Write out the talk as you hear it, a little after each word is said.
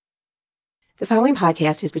The following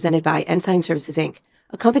podcast is presented by Ensign Services, Inc.,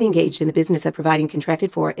 a company engaged in the business of providing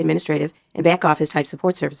contracted-for administrative and back-office type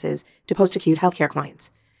support services to post-acute healthcare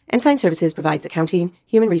clients. Ensign Services provides accounting,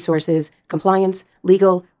 human resources, compliance,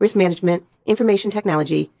 legal, risk management, information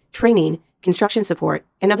technology, training, construction support,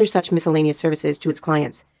 and other such miscellaneous services to its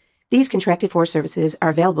clients. These contracted-for services are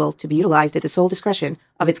available to be utilized at the sole discretion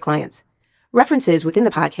of its clients. References within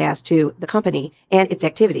the podcast to the company and its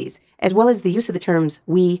activities, as well as the use of the terms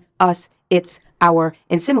we, us, its, our,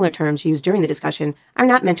 and similar terms used during the discussion are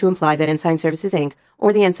not meant to imply that Ensign Services, Inc.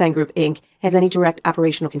 or the Ensign Group, Inc. has any direct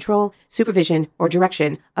operational control, supervision, or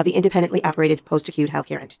direction of the independently operated post-acute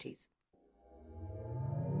healthcare entities.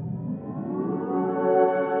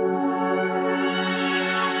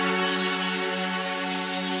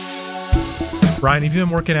 Ryan, have you been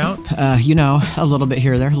working out? A little bit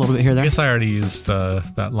here, there, a little bit here, there. I guess I already used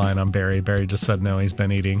that line on Barry. Barry just said no, he's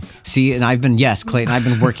been eating. See, and Clayton, I've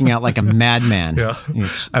been working out like a madman. Yeah.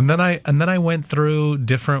 And then I went through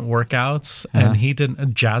different workouts, and he did a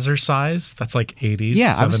jazzercise. That's like 80s,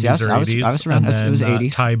 70s or 80s. I was around. It was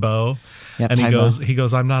 80s. Tae-Bo. Yep, and he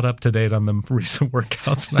goes, I'm not up to date on the recent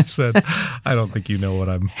workouts. And I said, I don't think you know what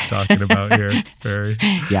I'm talking about here, Barry.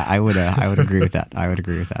 Yeah, I would agree with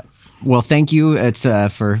that. Well, thank you. It's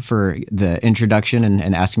for the introduction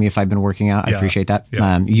and asking me if I've been working out. I appreciate that.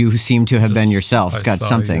 Yeah. You seem to have been yourself. It's got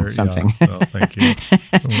something. Yeah, well, thank you.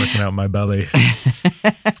 I'm working out my belly.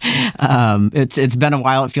 It's been a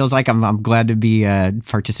while. It feels like I'm glad to be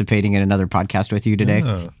participating in another podcast with you today.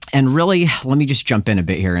 Yeah. And really, let me just jump in a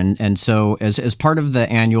bit here. And so as part of the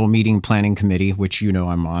annual meeting planning committee, which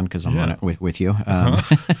I'm on because I'm on it with you,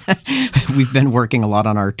 we've been working a lot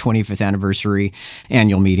on our 25th anniversary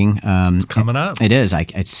annual meeting. It's coming up. It is.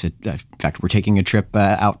 In fact, we're taking a trip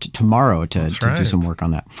out tomorrow to do some work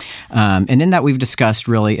on that. And in that, we've discussed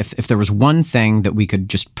really if there was one thing that we could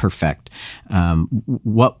just perfect,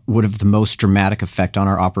 what would have the most dramatic effect on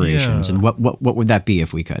our operations, and what would that be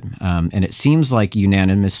if we could? And it seems like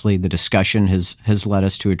unanimously the discussion has led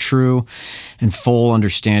us to a true and full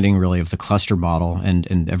understanding really of the cluster model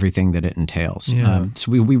and everything that it entails. Yeah.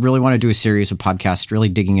 So we really want to do a series of podcasts really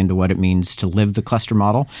digging into what it means to live the cluster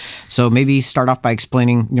model. So maybe start off by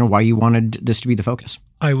explaining, why you wanted this to be the focus.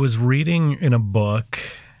 I was reading in a book,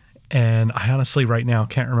 and I honestly right now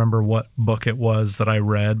can't remember what book it was that I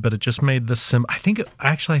read, but it just made this I think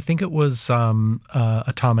it was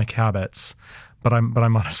Atomic Habits, but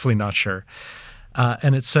I'm honestly not sure.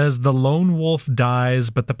 And it says the lone wolf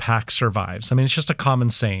dies, but the pack survives. I mean, it's just a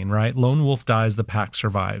common saying, right? Lone wolf dies, the pack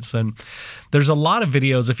survives. And there's a lot of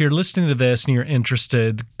videos. If you're listening to this and you're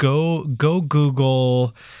interested, go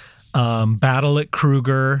Google Battle at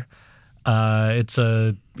Kruger. It's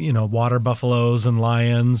water buffaloes and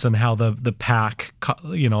lions and how the pack,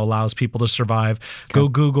 allows people to survive. Okay. Go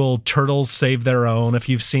Google turtles save their own. If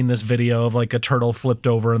you've seen this video of like a turtle flipped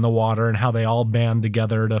over in the water and how they all band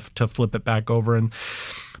together to flip it back over. And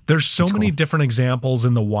there's so many different examples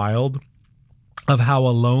in the wild of how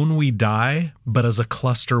alone we die, but as a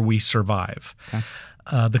cluster we survive. Okay.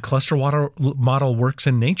 The cluster model works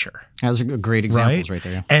in nature. Those are great examples right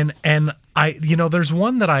there. Yeah. And I, there's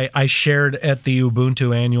one that I shared at the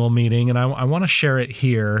Ubuntu annual meeting, and I want to share it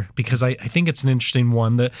here because I think it's an interesting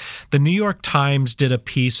one. The New York Times did a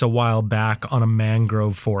piece a while back on a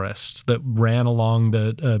mangrove forest that ran along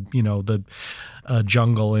the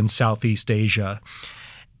jungle in Southeast Asia.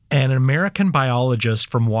 And an American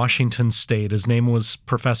biologist from Washington State, his name was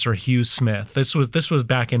Professor Hugh Smith. This was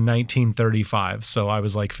back in 1935, so I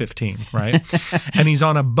was like 15, right? And he's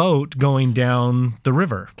on a boat going down the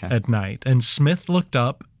river at night. And Smith looked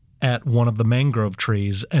up at one of the mangrove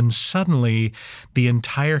trees, and suddenly the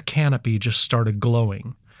entire canopy just started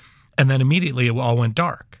glowing. And then immediately it all went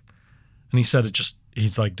dark. And he said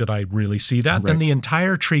he's like, did I really see that? Right. Then the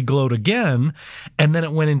entire tree glowed again, and then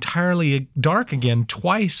it went entirely dark again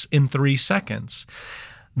twice in 3 seconds.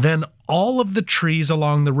 Then all of the trees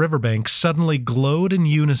along the riverbank suddenly glowed in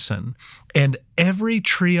unison, and every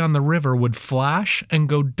tree on the river would flash and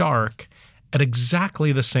go dark at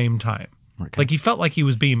exactly the same time. Okay. Like he felt like he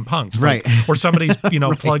was being punked. Right. Like, or somebody's,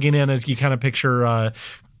 right. Plugging in, as you kind of picture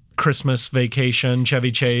Christmas Vacation,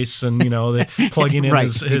 Chevy Chase, and plugging in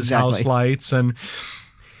his house lights. And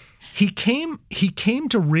he came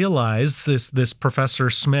to realize, this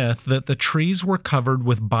Professor Smith, that the trees were covered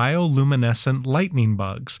with bioluminescent lightning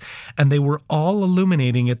bugs, and they were all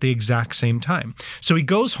illuminating at the exact same time. So he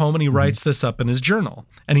goes home and he writes this up in his journal,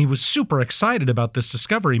 and he was super excited about this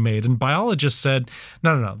discovery made. And biologists said,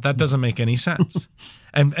 no, that doesn't make any sense.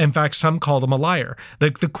 And in fact, some called him a liar.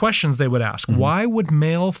 The questions they would ask, why would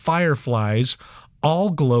male fireflies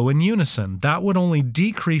all glow in unison. That would only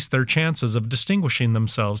decrease their chances of distinguishing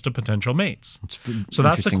themselves to potential mates. So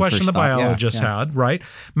that's the question the biologists had, right?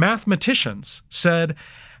 Mathematicians said,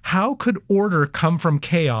 how could order come from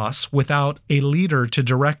chaos without a leader to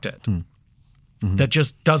direct it? That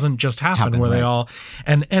just doesn't just happen where they all...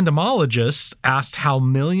 And entomologists asked how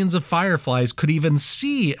millions of fireflies could even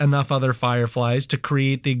see enough other fireflies to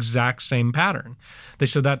create the exact same pattern. They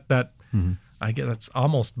said that I guess that's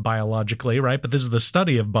almost biologically, right? But this is the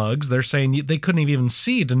study of bugs. They're saying they couldn't even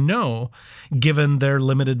see to know, given their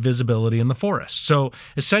limited visibility in the forest. So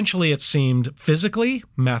essentially it seemed physically,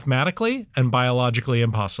 mathematically, and biologically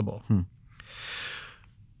impossible.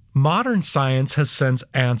 Modern science has since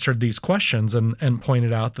answered these questions and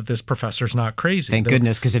pointed out that this professor's not crazy. Thank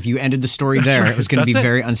goodness, because if you ended the story there, it was going to be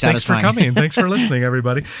very unsatisfying. Thanks for coming. Thanks for listening,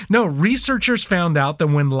 everybody. No, researchers found out that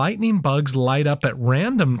when lightning bugs light up at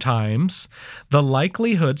random times, the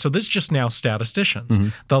likelihood, so this is just now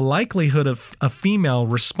statisticians, the likelihood of a female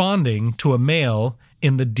responding to a male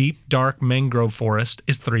in the deep, dark mangrove forest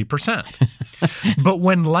is 3%. But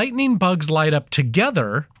when lightning bugs light up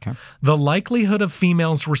together, the likelihood of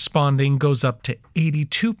females responding goes up to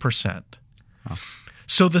 82%. Oh.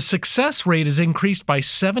 So the success rate is increased by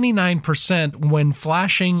 79% when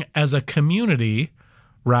flashing as a community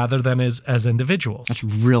rather than as individuals. That's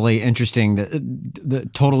really interesting. The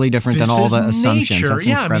totally different than all the assumptions. That's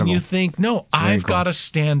incredible. I mean, you think, no, I've got to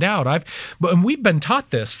stand out. And we've been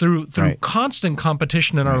taught this through constant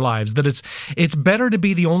competition in our lives, that it's better to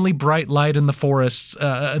be the only bright light in the forest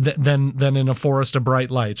than in a forest of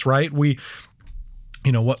bright lights, right?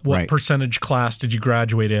 What percentage class did you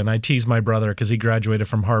graduate in? I teased my brother because he graduated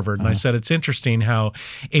from Harvard, and I said it's interesting how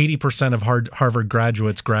 80% of Harvard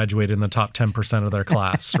graduates graduate in the top 10% of their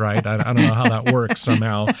class, right? I don't know how that works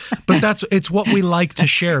somehow, but it's what we like to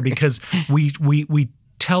share because we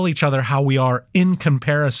tell each other how we are in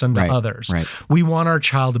comparison to others. Right. We want our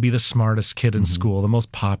child to be the smartest kid in school, the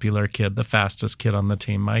most popular kid, the fastest kid on the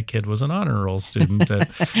team. My kid was an honor roll student,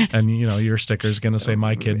 and your sticker is going to say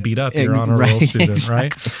my kid beat up your honor roll student,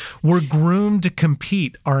 right? We're groomed to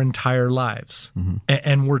compete our entire lives,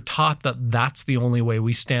 and we're taught that that's the only way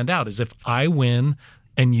we stand out, is if I win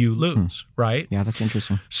and you lose, right? Yeah, that's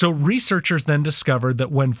interesting. So researchers then discovered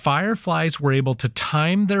that when fireflies were able to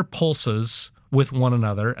time their pulses with one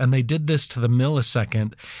another, and they did this to the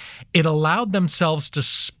millisecond, it allowed themselves to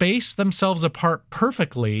space themselves apart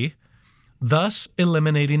perfectly, thus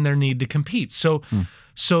eliminating their need to compete. So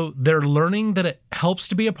they're learning that it helps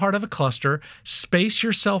to be a part of a cluster, space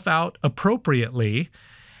yourself out appropriately,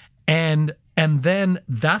 and then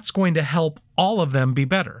that's going to help all of them be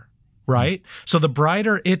better, right? So the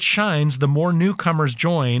brighter it shines, the more newcomers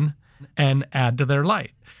join and add to their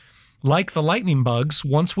light. Like the lightning bugs,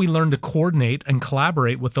 once we learn to coordinate and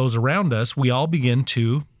collaborate with those around us, we all begin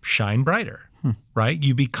to shine brighter, right?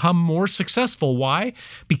 You become more successful. Why?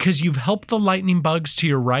 Because you've helped the lightning bugs to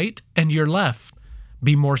your right and your left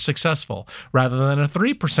be more successul. Rather than a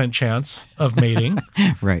 3% chance of mating,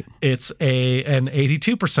 right? It's an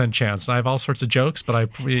 82% chance. I have all sorts of jokes, but I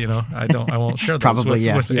won't share those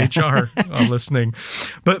with HR listening.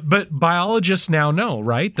 But biologists now know,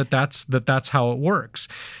 right, that's how it works.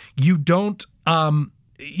 You don't,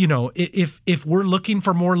 if we're looking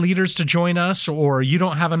for more leaders to join us, or you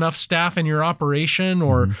don't have enough staff in your operation,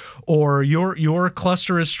 or your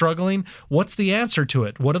cluster is struggling, what's the answer to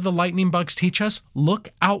it? What do the lightning bugs teach us? Look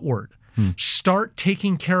outward. Start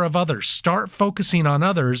taking care of others. Start focusing on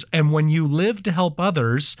others. And when you live to help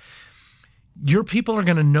others, your people are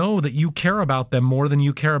going to know that you care about them more than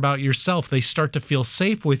you care about yourself. They start to feel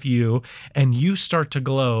safe with you, and you start to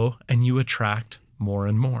glow, and you attract more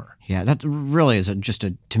and more. Yeah, that really is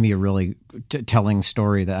to me a really telling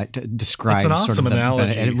story that describes it's an awesome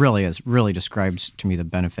analogy. It really is. Really describes to me the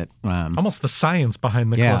benefit. Almost the science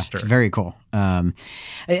behind the cluster. It's very cool. And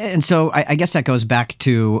so I guess that goes back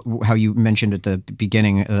to how you mentioned at the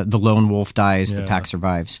beginning, the lone wolf dies, the pack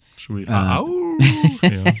survives. Should we,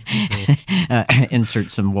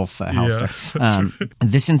 insert some wolf house there.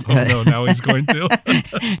 Right. No, now he's going to.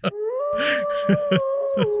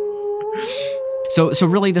 So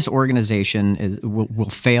really, this organization will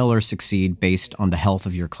fail or succeed based on the health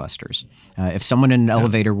of your clusters. If someone in an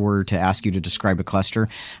elevator were to ask you to describe a cluster,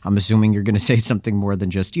 I'm assuming you're going to say something more than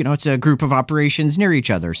just, it's a group of operations near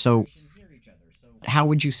each other. So how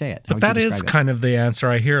would you say it? But that is kind of the answer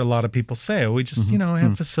I hear a lot of people say. We just,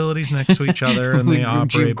 have facilities next to each other and they operate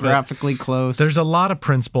geographically close. There's a lot of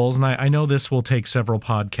principles, and I know this will take several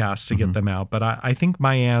podcasts to get them out, but I think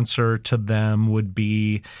my answer to them would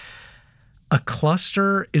be, a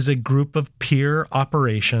cluster is a group of peer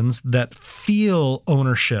operations that feel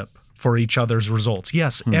ownership for each other's results.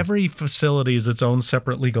 Yes, every facility is its own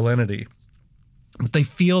separate legal entity, but they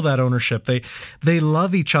feel that ownership. They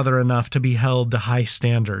love each other enough to be held to high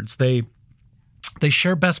standards. They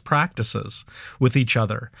share best practices with each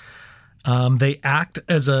other. They act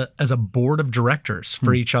as a board of directors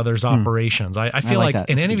for each other's operations. I feel like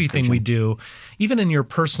in anything we do, even in your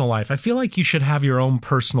personal life, I feel like you should have your own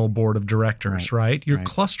personal board of directors, right? Your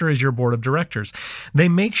cluster is your board of directors. They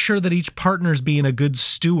make sure that each partner is being a good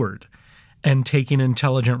steward and taking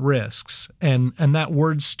intelligent risks. And that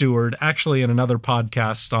word steward, actually in another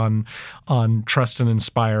podcast on Trust and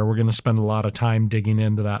Inspire, we're going to spend a lot of time digging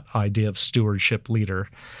into that idea of stewardship leader.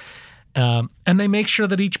 And they make sure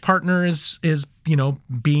that each partner is taking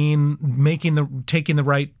the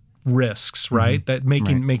right risks, right? That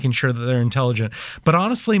making sure that they're intelligent. But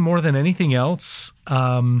honestly, more than anything else,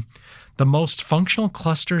 the most functional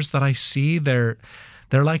clusters that I see, they're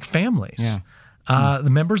like families. Yeah. The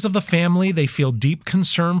members of the family, they feel deep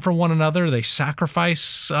concern for one another. They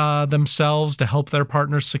sacrifice themselves to help their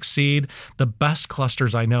partners succeed. The best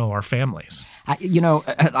clusters I know are families.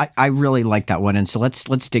 I really like that one. And so let's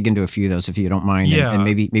dig into a few of those if you don't mind. Yeah. And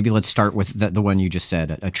maybe let's start with the one you just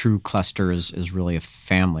said. A true cluster is really a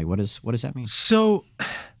family. What does that mean? So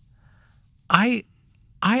I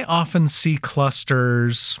often see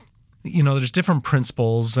clusters. There's different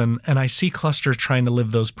principles, and I see clusters trying to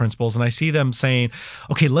live those principles, and I see them saying,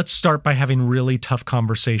 okay, let's start by having really tough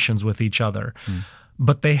conversations with each other.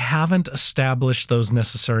 But they haven't established those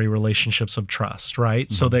necessary relationships of trust,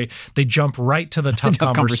 right? So they jump right to the tough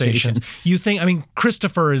conversations. You think,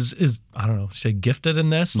 Christopher is I don't know, say gifted in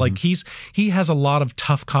this. Like he has a lot of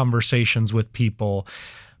tough conversations with people.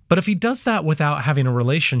 But if he does that without having a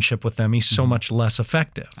relationship with them, he's so much less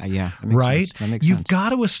effective. Yeah, that makes sense. That makes You've sense. got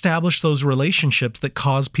to establish those relationships that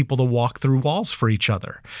cause people to walk through walls for each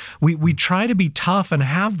other. We try to be tough and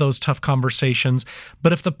have those tough conversations,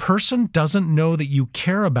 but if the person doesn't know that you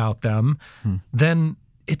care about them, then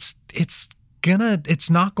it's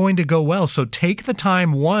not going to go well. So take the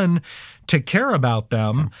time, one, to care about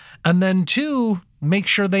them, and then two, make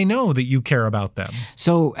sure they know that you care about them.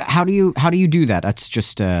 So how do you do that? That's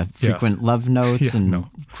just frequent love notes. No.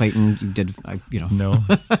 Clayton, you did, No,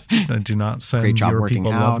 I do not send Great job your working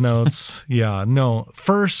people out. love notes. Yeah, no.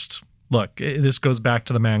 First, look, this goes back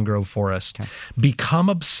to the mangrove forest. Okay. Become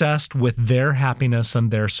obsessed with their happiness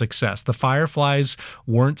and their success. The fireflies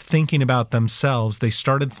weren't thinking about themselves. They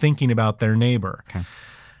started thinking about their neighbor. Okay.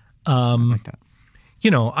 I like that.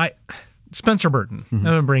 Spencer Burton, I'm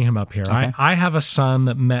going to bring him up here. Okay. I have a son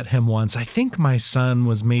that met him once. I think my son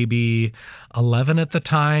was maybe 11 at the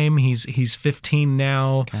time. He's 15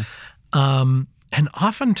 now. Okay. And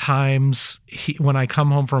oftentimes, when I come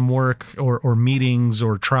home from work or meetings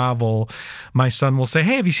or travel, my son will say,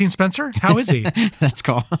 "Hey, have you seen Spencer? How is he?" That's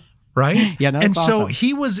cool. Right? Yeah, no, that's and so awesome.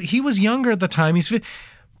 he was younger at the time.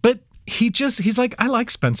 But he's like, I like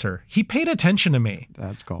Spencer. He paid attention to me.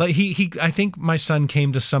 That's cool. Like I think my son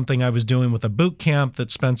came to something I was doing with a boot camp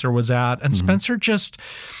that Spencer was at, and Spencer just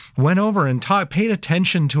went over and paid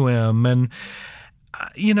attention to him. And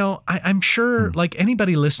I'm sure, like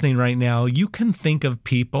anybody listening right now, you can think of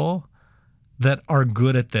people that are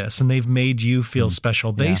good at this and they've made you feel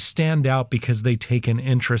special. They stand out because they take an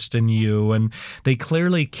interest in you and they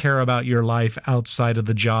clearly care about your life outside of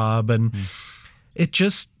the job. And it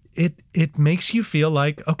just, it makes you feel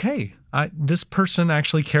like, okay, this person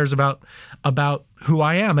actually cares about who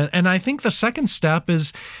I am. And I think the second step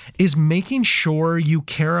is making sure you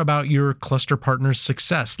care about your cluster partner's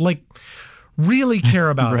success. Like really care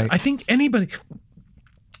about Right. it. I think anybody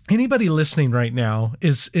listening right now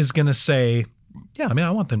is going to say, yeah,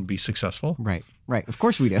 I want them to be successul. Right. Of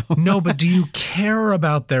course we do. No, but do you care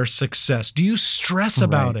about their success? Do you stress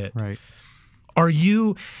about it? Right. Are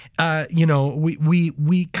you,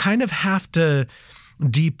 we kind of have to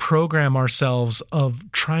deprogram ourselves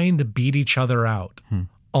of trying to beat each other out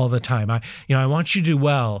all the time. I want you to do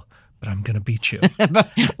well, but I'm going to beat you.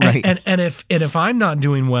 Right. And if I'm not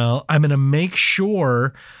doing well, I'm going to make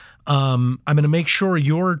sure,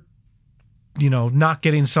 you're, not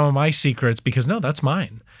getting some of my secrets because no, that's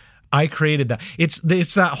mine. I created that. It's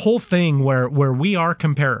that whole thing where we are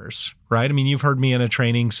comparers, right? You've heard me in a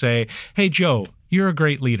training say, "Hey, Joe, you're a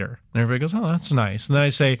great leader." And everybody goes, "Oh, that's nice." And then I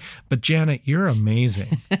say, "But Janet, you're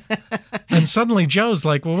amazing." And suddenly Joe's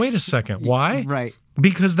like, "Well, wait a second. Why?" Right.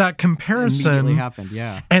 Because that comparison immediately happened.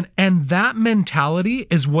 Yeah. And that mentality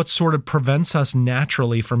is what sort of prevents us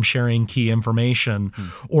naturally from sharing key information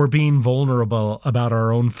or being vulnerable about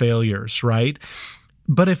our own failures, right?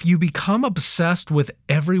 But if you become obsessed with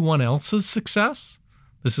everyone else's success,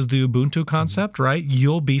 this is the Ubuntu concept, right?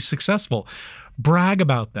 You'll be successful. Brag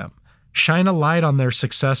about them. Shine a light on their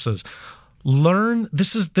successes. Learn,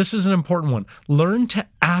 this is an important one. Learn to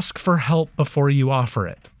ask for help before you offer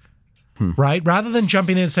it. Right? Rather than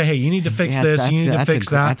jumping in and say, hey, you need to fix this, you need to fix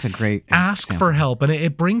that. That's a great ask example. for help. And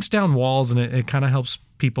it brings down walls, and it kind of helps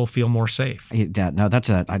people feel more safe. I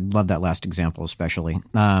love that last example especially.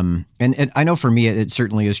 And I know for me, it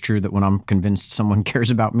certainly is true that when I'm convinced someone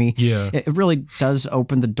cares about me, it really does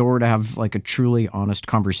open the door to have like a truly honest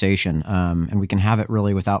conversation. And we can have it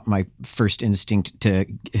really without my first instinct to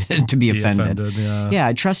be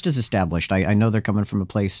offended. Trust is established. I know they're coming from a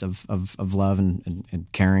place of love and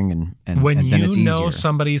caring and when and then it's you know easier.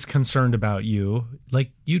 Somebody's concerned about you,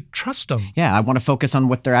 like you trust them. Yeah, I want to focus on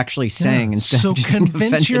what they're actually saying instead of being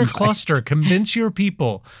convince your cluster, it. Convince your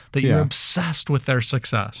people that you're obsessed with their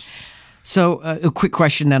success. So a quick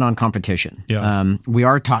question then on competition. We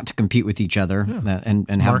are taught to compete with each other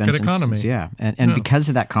and have been since economy. And because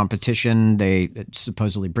of that competition, it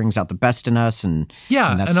supposedly brings out the best in us. And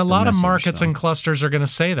a lot of markets and clusters are going to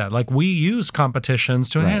say that. Like, we use competitions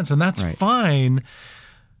to enhance, and that's fine.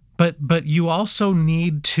 But you also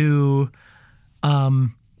need to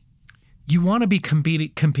you want to be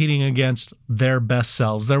competing against their best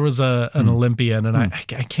selves. There was an Olympian, and I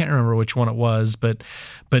can't remember which one it was, but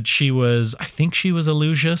she was, I think she was a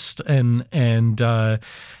lugist, and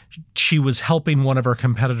she was helping one of her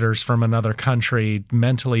competitors from another country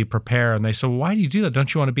mentally prepare. And they said, well, why do you do that?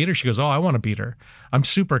 Don't you want to beat her? She goes, oh, I want to beat her. I'm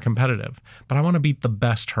super competitive, but I want to beat the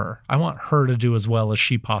best her. I want her to do as well as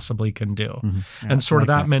she possibly can do. And sort of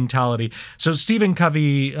that mentality. So Stephen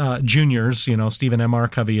Covey Jr.'s, Stephen M.R.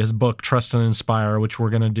 Covey, his book, Trust and Inspire, which we're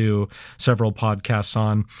going to do several podcasts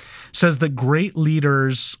on, says that great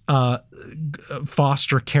leaders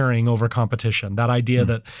foster caring over competition. That idea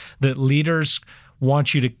that leaders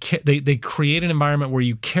want you to, they create an environment where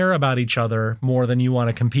you care about each other more than you want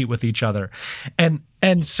to compete with each other.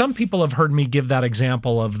 And some people have heard me give that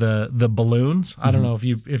example of the balloons. I don't know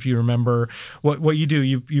if you remember what you do.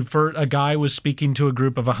 You've heard a guy was speaking to a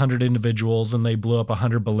group of 100 individuals, and they blew up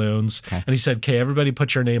 100 balloons. And he said, okay, everybody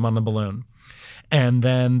put your name on the balloon. And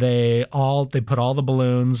then they put all the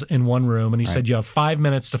balloons in one room, and he said, you have 5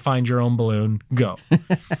 minutes to find your own balloon. Go.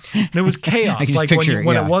 And it was chaos. Like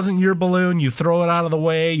when it wasn't your balloon, you throw it out of the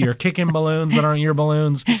way. You're kicking balloons that aren't your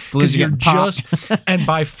balloons. Balloons you're and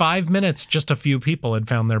by 5 minutes, just a few people had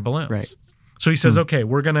found their balloons. Right. So he says, okay,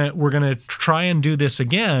 we're gonna try and do this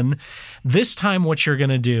again. This time what you're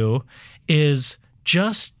gonna do is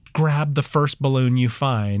just grab the first balloon you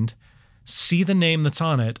find, see the name that's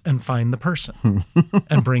on it, and find the person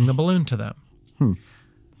and bring the balloon to them.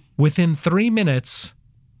 Within 3 minutes,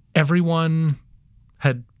 everyone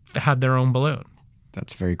had their own balloon.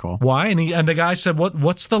 That's very cool. Why? And the guy said,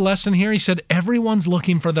 what's the lesson here? He said, everyone's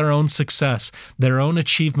looking for their own success, their own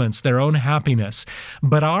achievements, their own happiness.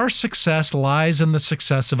 But our success lies in the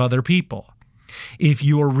success of other people. If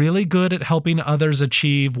you are really good at helping others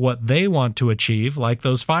achieve what they want to achieve, like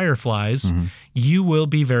those fireflies, you will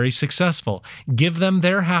be very successful. Give them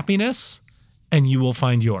their happiness, and you will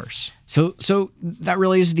find yours. So that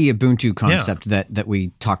really is the Ubuntu concept that we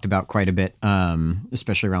talked about quite a bit,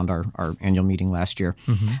 especially around our annual meeting last year.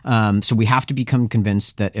 So we have to become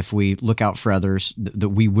convinced that if we look out for others, that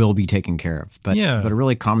we will be taken care of. But a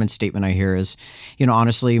really common statement I hear is,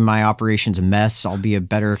 honestly, my operation's a mess. I'll be a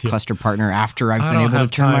better cluster partner after I've been able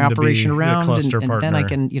to turn my operation around,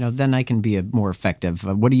 and then I can be a more effective.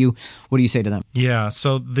 What do you say to them? Yeah.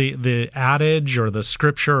 So the adage or the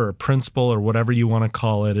scripture or principle or whatever you want to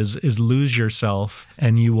call it is lose yourself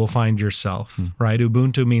and you will find yourself, right?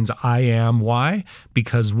 Ubuntu means I am. Why?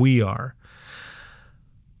 Because we are.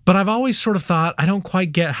 But I've always sort of thought, I don't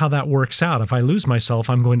quite get how that works out. If I lose myself,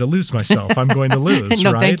 I'm going to lose myself. I'm going to lose,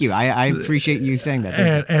 No, right? Thank you. I appreciate you saying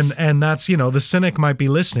that. And that's, the cynic might be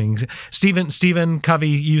listening. Stephen Covey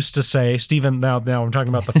used to say, now I'm talking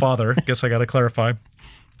about the father. Guess I got to clarify.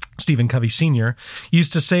 Stephen Covey Sr.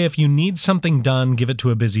 used to say, if you need something done, give it to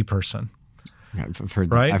a busy person. I've heard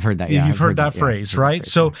that. Right? I've heard that. Yeah, You've heard that phrase, right?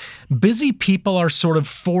 So busy people are sort of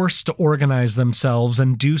forced to organize themselves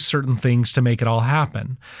and do certain things to make it all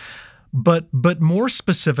happen. But more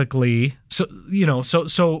specifically, so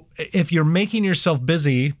if you're making yourself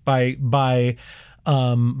busy by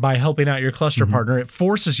helping out your cluster partner, it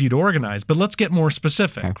forces you to organize. But let's get more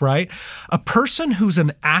specific, right? A person who's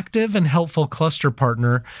an active and helpful cluster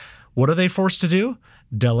partner, what are they forced to do?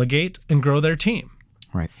 Delegate and grow their team.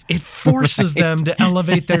 Right. It forces them to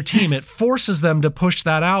elevate their team. It forces them to push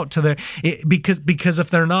that out to because if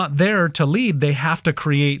they're not there to lead, they have to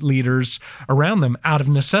create leaders around them out of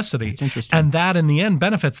necessity. That's interesting. And that in the end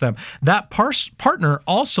benefits them. That partner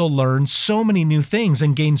also learns so many new things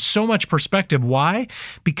and gains so much perspective. Why?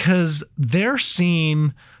 Because they're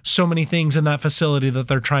seeing so many things in that facility that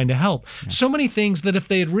they're trying to help. Yeah. So many things that if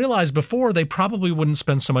they had realized before, they probably wouldn't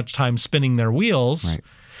spend so much time spinning their wheels. Right.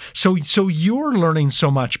 So you're learning so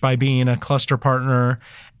much by being a cluster partner,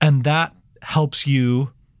 and that helps you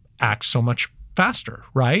act so much faster,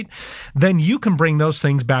 right? Then you can bring those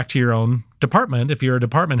things back to your own department if you're a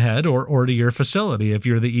department head, or to your facility if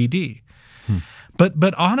you're the ED.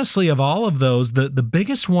 But honestly, of all of those, the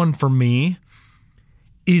biggest one for me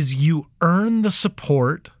is you earn the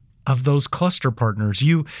support of those cluster partners.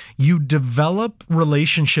 You develop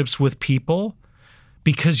relationships with people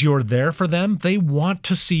because you're there for them. They want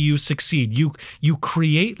to see you succeed. You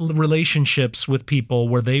create relationships with people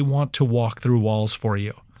where they want to walk through walls for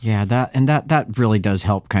you. Yeah, that really does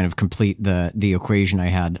help kind of complete the equation I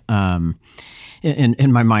had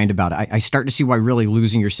in my mind about it. I start to see why really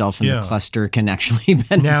losing yourself in the cluster can actually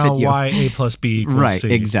benefit now you. Why A plus B equals right,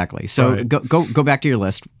 C. Exactly. So right. Go back to your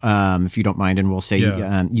list if you don't mind, and we'll say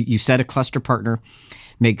you said a cluster partner.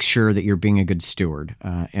 Make sure that you're being a good steward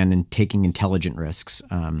and in taking intelligent risks.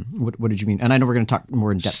 What did you mean? And I know we're going to talk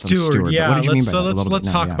more in depth on steward. Yeah, but what did you mean by that?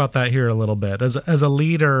 Let's talk about that here a little bit. As a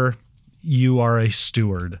leader, you are a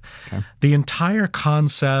steward. Okay. The entire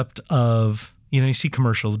concept of, you see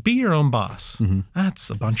commercials, be your own boss. Mm-hmm.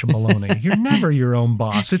 That's a bunch of baloney. You're never your own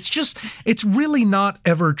boss. It's really not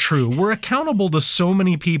ever true. We're accountable to so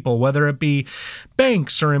many people, whether it be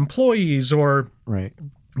banks or employees or right.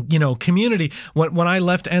 Community. When I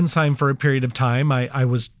left Ensign for a period of time, I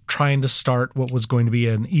was trying to start what was going to be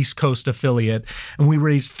an East Coast affiliate, and we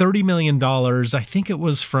raised $30 million. I think it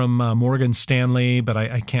was from Morgan Stanley, but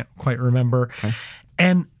I can't quite remember. Okay.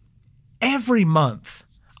 And every month,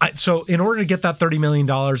 so in order to get that $30 million,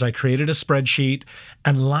 I created a spreadsheet,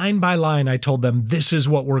 and line by line, I told them, this is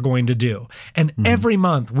what we're going to do. And every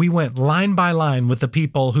month, we went line by line with the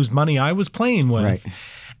people whose money I was playing with. Right.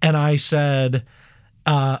 And I said,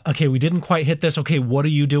 okay, we didn't quite hit this. Okay, what are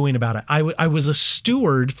you doing about it? I was a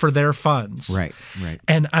steward for their funds. Right.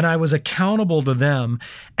 And I was accountable to them.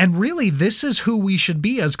 And really, this is who we should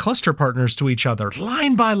be as cluster partners to each other,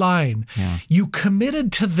 line by line. Yeah. You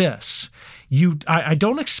committed to this. I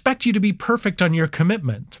don't expect you to be perfect on your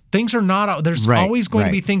commitment. Things are not, there's always going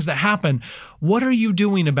to be things that happen. What are you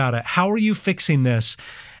doing about it? How are you fixing this?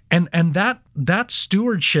 And that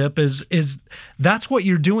stewardship is that's what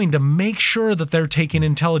you're doing to make sure that they're taking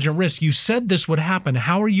intelligent risks. You said this would happen.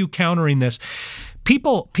 How are you countering this?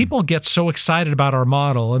 People get so excited about our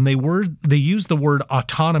model, and they use the word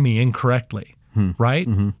autonomy incorrectly. Right?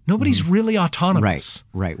 Mm-hmm. Nobody's really autonomous.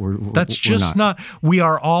 Right. That's just not. We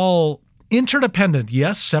are all interdependent.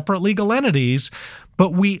 Yes, separate legal entities,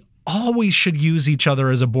 but we always should use each other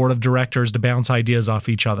as a board of directors to bounce ideas off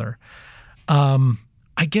each other.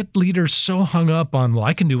 I get leaders so hung up on, well,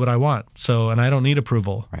 I can do what I want, and I don't need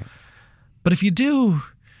approval. Right. But if you do,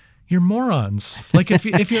 you're morons. Like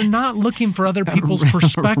if you're not looking for other people's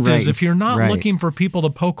perspectives, if you're not looking for people to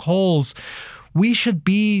poke holes, we should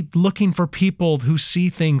be looking for people who see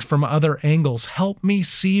things from other angles. Help me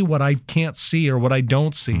see what I can't see or what I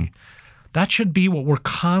don't see. That should be what we're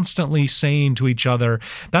constantly saying to each other.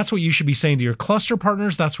 That's what you should be saying to your cluster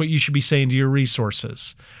partners. That's what you should be saying to your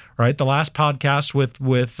resources, right? The last podcast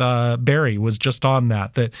with Barry was just on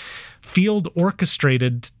that field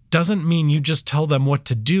orchestrated doesn't mean you just tell them what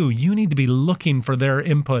to do. You need to be looking for their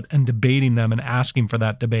input and debating them and asking for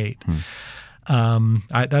that debate.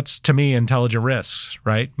 That's, to me, intelligent risks,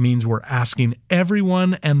 right? Means we're asking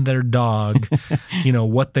everyone and their dog,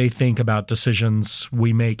 what they think about decisions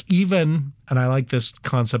we make, even, and I like this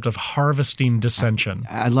concept of harvesting dissension.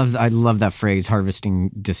 I love that phrase,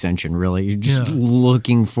 harvesting dissension, really. You're just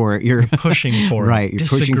looking for it. You're pushing for it. Right. You're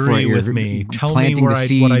pushing for it. You're with me. Tell me what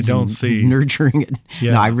I don't see. Nurturing it.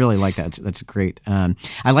 Yeah. No, I really like that. That's great.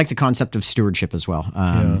 I like the concept of stewardship as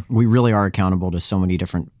well. We really are accountable to so many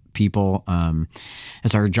different people,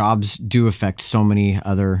 as our jobs do affect so many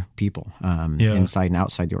other people inside and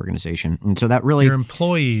outside the organization. And so that really... Your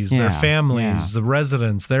employees, their families, the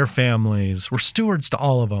residents, their families. We're stewards to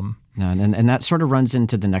all of them. And that sort of runs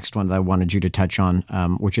into the next one that I wanted you to touch on,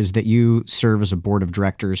 which is that you serve as a board of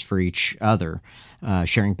directors for each other,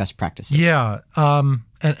 sharing best practices. Yeah. And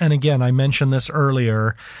again, I mentioned this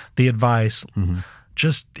earlier, the advice...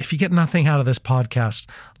 just if you get nothing out of this podcast,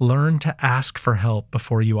 learn to ask for help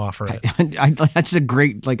before you offer it. That's a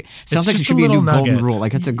great, sounds like it should be a new golden rule.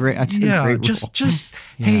 That's a great rule. Just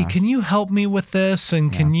hey, can you help me with this?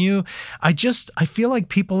 And can you, I feel like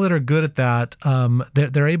people that are good at that,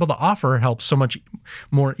 they're able to offer help so much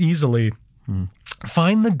more easily.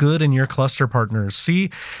 Find the good in your cluster partners.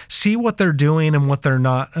 See what they're doing and what they're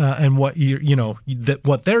not, and what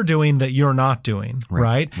what they're doing that you're not doing,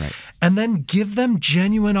 right? And then give them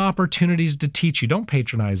genuine opportunities to teach you. Don't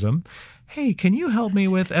patronize them. Hey, can you help me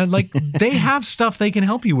with? And they have stuff they can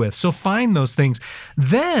help you with. So find those things.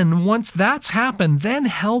 Then once that's happened, then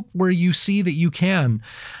help where you see that you can.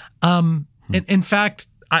 In fact,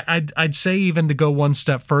 I'd say even to go one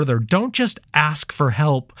step further, don't just ask for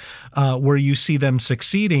help where you see them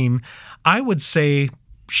succeeding. I would say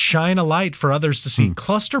shine a light for others to see.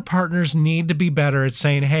 Cluster partners need to be better at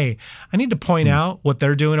saying, hey, I need to point out what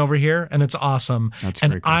they're doing over here, and it's awesome.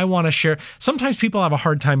 And I want to share. Sometimes people have a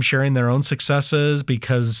hard time sharing their own successes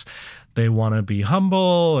because they want to be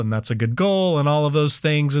humble, and that's a good goal, and all of those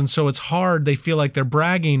things. And so it's hard. They feel like they're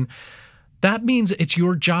bragging. That means it's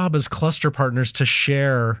your job as cluster partners to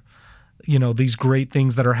share, these great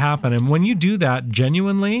things that are happening. When you do that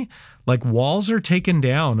genuinely, walls are taken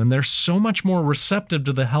down, and they're so much more receptive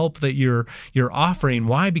to the help that you're offering.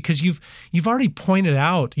 Why? Because you've already pointed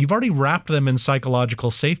out, you've already wrapped them in psychological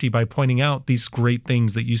safety by pointing out these great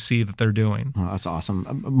things that you see that they're doing. Oh, that's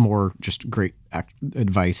awesome. More just great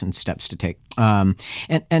advice and steps to take. I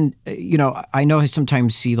know I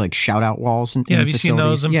sometimes see shout out walls in have you facilities. Seen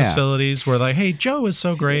those in facilities where hey, Joe is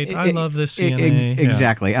so great. I love this CNA.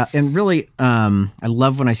 Exactly. And really, I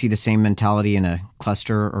love when I see the same mentality in a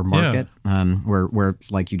cluster or market, where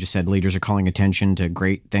like you just said, leaders are calling attention to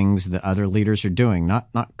great things that other leaders are doing, not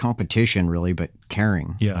competition really, but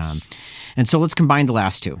caring. Yes. And so let's combine the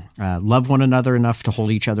last two. Love one another enough to hold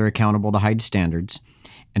each other accountable to high standards,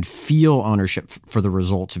 and feel ownership for the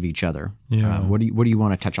results of each other. Yeah. What do you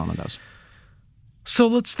want to touch on those? So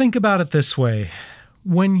let's think about it this way.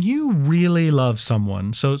 When you really love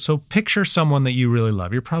someone, so picture someone that you really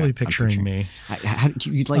love. You're probably picturing me. How did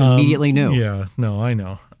you immediately knew? Yeah, no, I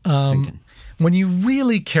know. When you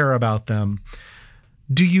really care about them,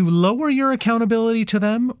 do you lower your accountability to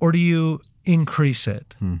them or do you increase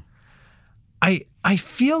it? I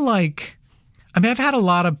feel like, I've had a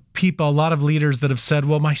lot of people, a lot of leaders that have said,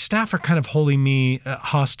 well, my staff are kind of holding me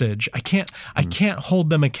hostage. I can't hold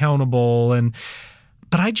them accountable.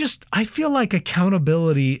 But I feel like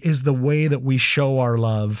accountability is the way that we show our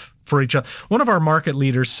love for each other. One of our market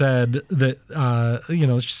leaders said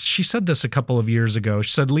that, she said this a couple of years ago.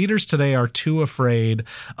 She said, leaders today are too afraid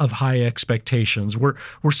of high expectations. We're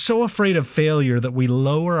so afraid of failure that we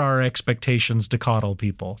lower our expectations to coddle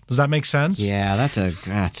people. Does that make sense? Yeah, that's a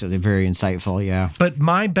very insightful. Yeah. But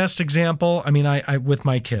my best example, I with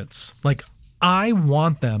my kids, I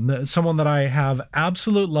want them, someone that I have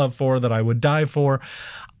absolute love for, that I would die for.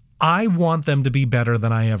 I want them to be better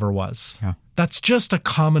than I ever was. Yeah. That's just a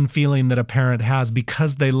common feeling that a parent has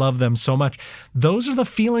because they love them so much. Those are the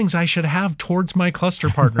feelings I should have towards my cluster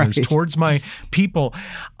partners, towards my people.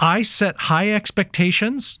 I set high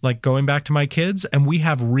expectations, like going back to my kids, and we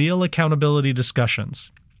have real accountability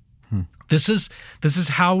discussions. This is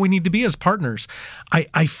how we need to be as partners.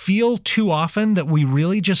 I feel too often that we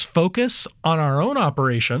really just focus on our own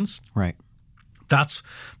operations. Right. That's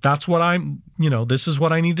what this is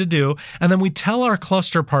what I need to do. And then we tell our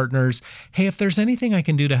cluster partners, hey, if there's anything I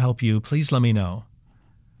can do to help you, please let me know.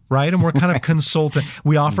 Right. And we're kind of consultant.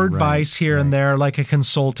 We offer advice here and there like a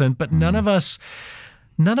consultant, but none of us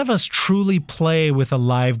truly play with a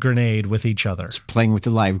live grenade with each other. It's playing with the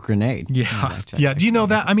live grenade. Yeah. Yeah. Do you know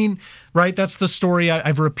that? Right. That's the story.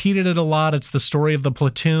 I've repeated it a lot. It's the story of the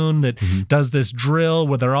platoon that does this drill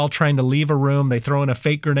where they're all trying to leave a room. They throw in a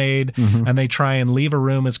fake grenade and they try and leave a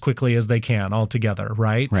room as quickly as they can all together.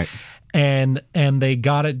 Right. Right. And they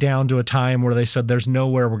got it down to a time where they said, there's no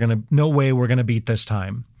way we're going to beat this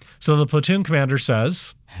time. So the platoon commander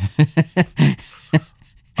says,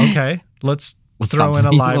 okay, let's throw in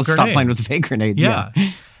a live grenade. Stop playing with the fake grenades. Yeah.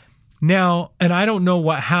 Now, and I don't know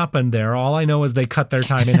what happened there. All I know is they cut their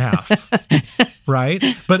time in half. Right?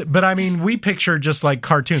 But we picture just like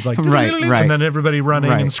cartoons, like right. And then everybody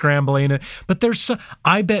running and scrambling. But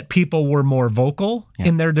I bet people were more vocal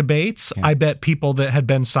in their debates. Yeah. I bet people that had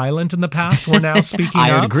been silent in the past were now speaking up.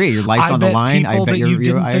 I would agree. Your life's on the line. I bet that you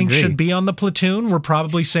didn't think should be on the platoon were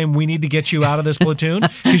probably saying, we need to get you out of this platoon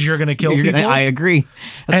because you're going to kill people. I agree.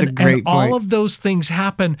 That's a great point. All of those things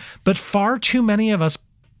happen, but far too many of us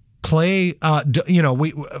play.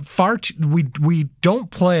 We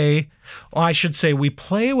don't play. Well, I should say we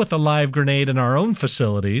play with a live grenade in our own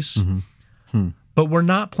facilities, but we're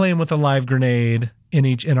not playing with a live grenade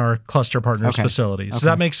in our cluster partners' facilities. Does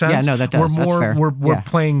that make sense? Yeah, no, that does. That's fair. We're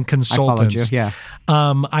playing consultants. I followed you. Yeah.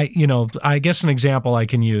 I guess an example I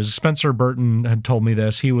can use. Spencer Burton had told me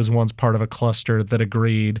this. He was once part of a cluster that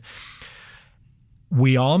agreed.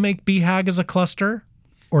 We all make BHAG as a cluster,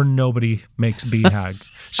 or nobody makes BHAG.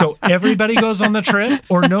 So everybody goes on the trip,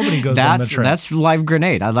 or nobody goes on the trip. That's live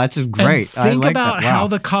grenade. That's great. And think about how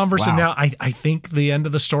the conversation. Now, I think the end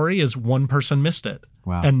of the story is one person missed it.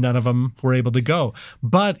 Wow. And none of them were able to go.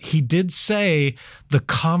 But he did say the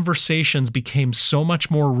conversations became so much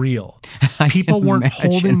more real. People weren't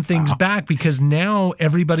holding things back because now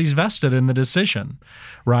everybody's vested in the decision,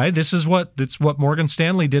 right? It's what Morgan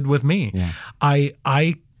Stanley did with me. Yeah.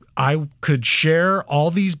 I could share all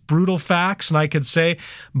these brutal facts and I could say,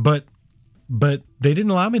 but they didn't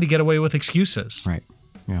allow me to get away with excuses. Right.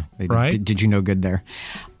 Yeah. Right? Did you no good there.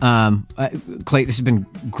 Clay, this has been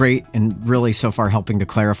great and really so far helping to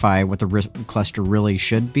clarify what the risk cluster really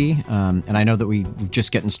should be. And I know that we're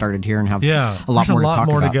just getting started here and have a lot more to talk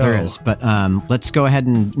about. There is. But let's go ahead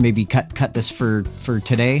and maybe cut this for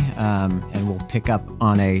today. And we'll pick up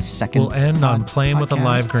on a second. We'll end on playing with a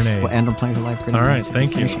live grenade. We'll end on playing with a live grenade. All right.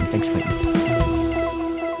 Thank you. Thanks, Clayton.